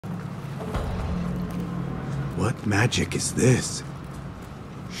What magic is this?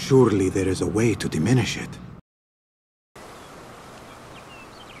 Surely there is a way to diminish it.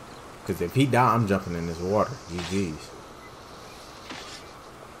 Because if he die, I'm jumping in this water. GG's.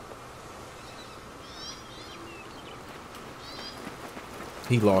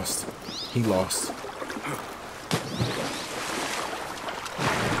 He lost. He lost.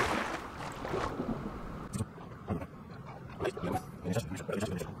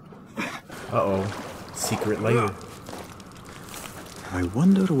 Uh-oh. Secret layer. I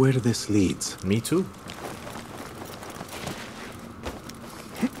wonder where this leads. Me too.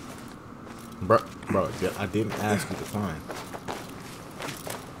 Bro, I didn't ask you to climb.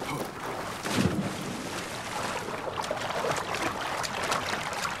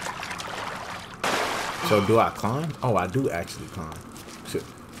 So do I climb? Oh, I do actually climb. Shit.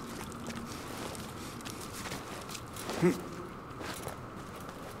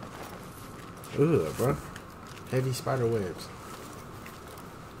 Ugh, bro. Heavy spider webs.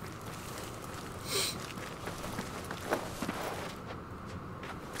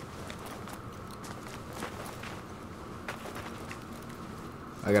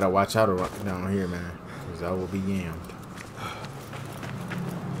 I gotta watch out down here, man, because I will be yammed.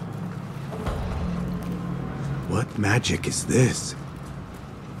 What magic is this?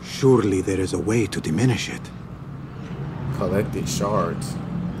 Surely there is a way to diminish it. Collected shards.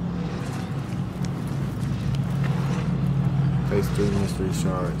 Place 3 mystery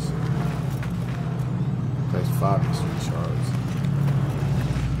shards. Place 5 mystery shards.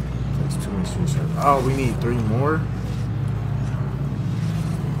 Place 2 mystery shards. Oh, we need 3 more?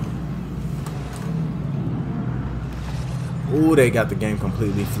 Ooh, they got the game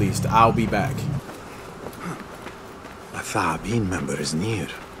completely fleeced. I'll be back. A Thabin member is near.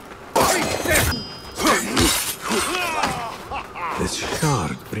 This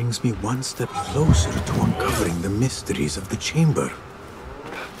shard brings me one step closer to uncovering the mysteries of the chamber.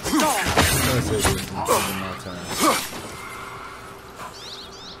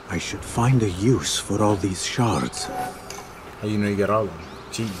 I should find a use for all these shards. How you know you got all of them?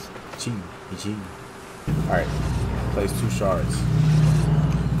 Gee. Alright, place 2 shards.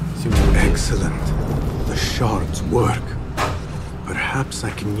 See what we get. Excellent. The shards work. Perhaps I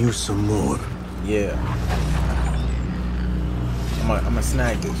can use some more. Yeah. I'm gonna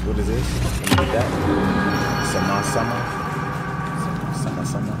snag this. What is this? Let me do that. Sama.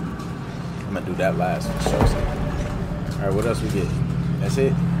 I'm gonna do that last for sure. Alright, what else we get? That's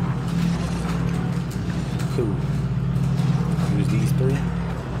it? Cool. Use these 3.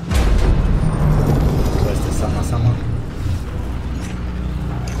 Press the sama.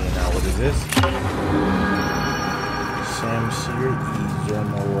 And now what is this? Shamshir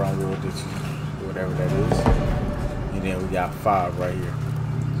whatever that is. And then we got 5 right here.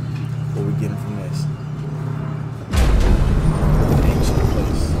 What we getting from this? Ancient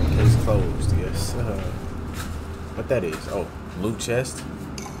place. Case closed, yes. What that is? Oh, loot chest.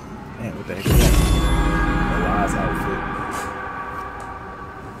 Man, what the heck is that? Eli's outfit.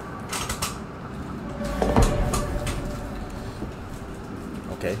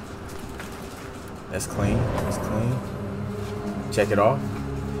 Okay. That's clean. That's clean. Check it off.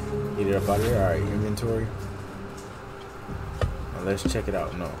 Get it up out of here. Alright, inventory. Now let's check it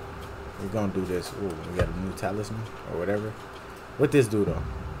out. No. We're gonna do this. Ooh, we got a new talisman or whatever. What this do though?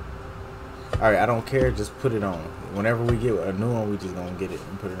 Alright, I don't care, just put it on. Whenever we get a new one, we just gonna get it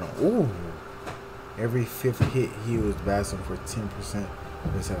and put it on. Ooh! Every 5th hit heals Bastion for 10%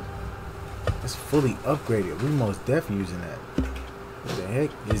 of his health. That's fully upgraded. We most definitely using that. What the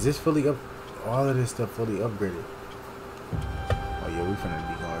heck? Is this fully up? All of this stuff fully upgraded. Oh yeah, we finna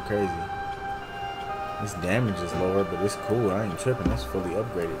be going crazy. This damage is lower, but it's cool. I ain't tripping. That's fully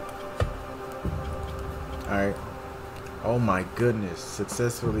upgraded. Alright. Oh my goodness.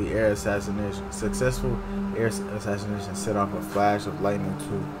 Successful air assassination set off a flash of lightning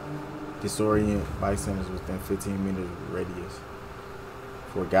to disorient bystanders within 15 meters radius.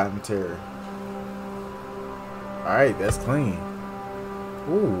 Forgotten terror. Alright, that's clean.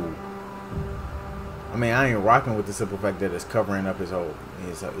 Ooh. I mean, I ain't rocking with the simple fact that it's covering up his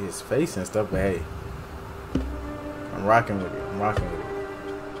face and stuff, but hey. I'm rocking with it. I'm rocking with it.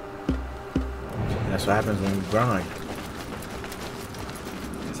 And that's what happens when you grind.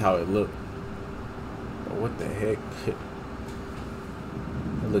 That's how it looked. But what the heck? It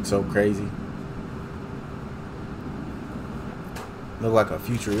looks so crazy. Look like a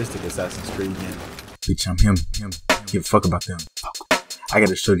futuristic Assassin's Creed game. Bitch, I'm him. Give a fuck about them. I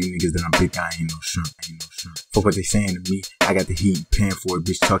gotta show these niggas that I'm big. I ain't no shrimp. Fuck what they saying to me. I got the heat, paying for it.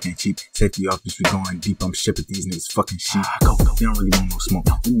 Bitch talking cheap. Safety off, bitch. We going deep. I'm shipping these niggas fucking sheep. Go. They don't really want no smoke.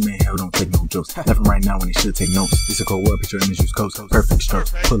 You man, hell don't take no jokes. Left and right now when they should take notes. It's a cold world, picture image, use coats. Perfect stroke,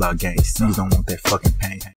 pull out game. C's don't want that fucking pain.